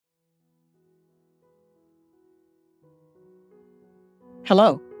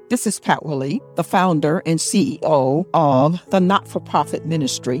Hello, this is Pat Willie, the founder and CEO of the not-for-profit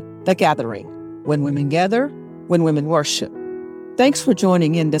ministry, The Gathering. When women gather, when women worship. Thanks for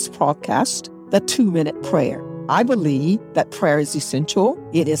joining in this podcast, The 2-Minute Prayer. I believe that prayer is essential,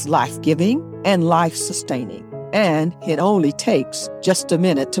 it is life-giving and life-sustaining, and it only takes just a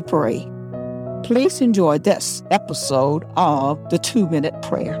minute to pray. Please enjoy this episode of The 2-Minute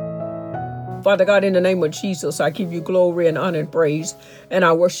Prayer. Father God, in the name of Jesus, I give you glory and honor and praise, and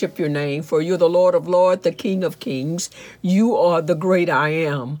I worship your name, for you're the Lord of lords, the King of kings. You are the great I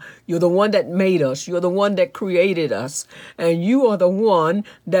am. You're the one that made us. You're the one that created us, and you are the one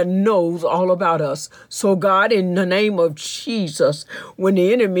that knows all about us. So God, in the name of Jesus, when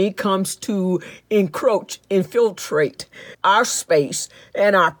the enemy comes to encroach, infiltrate our space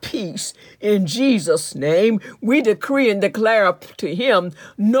and our peace, in Jesus' name, we decree and declare to him,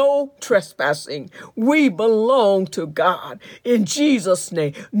 no trespassing. We belong to God. In Jesus'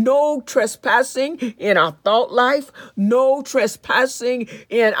 name, no trespassing in our thought life, no trespassing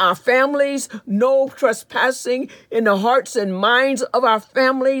in our families, no trespassing in the hearts and minds of our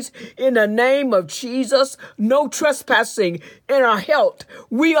families. In the name of Jesus, no trespassing in our health.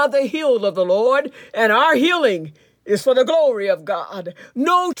 We are the healed of the Lord, and our healing is for the glory of God.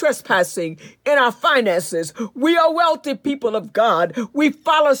 No trespassing in our finances. We are wealthy people of God. We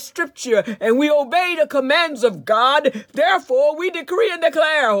follow scripture and we obey the commands of God. Therefore, we decree and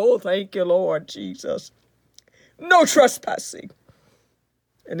declare, oh, thank you, Lord Jesus. No trespassing.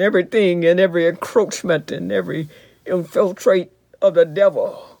 And everything and every encroachment and every infiltrate of the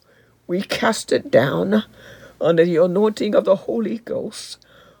devil, we cast it down under the anointing of the Holy Ghost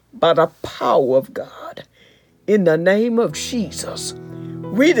by the power of God. In the name of Jesus,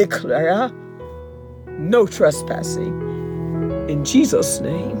 we declare no trespassing. In Jesus'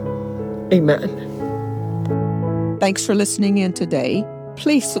 name, amen. Thanks for listening in today.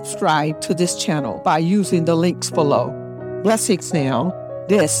 Please subscribe to this channel by using the links below. Blessings now.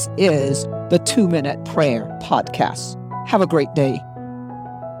 This is the 2-Minute Prayer Podcast. Have a great day.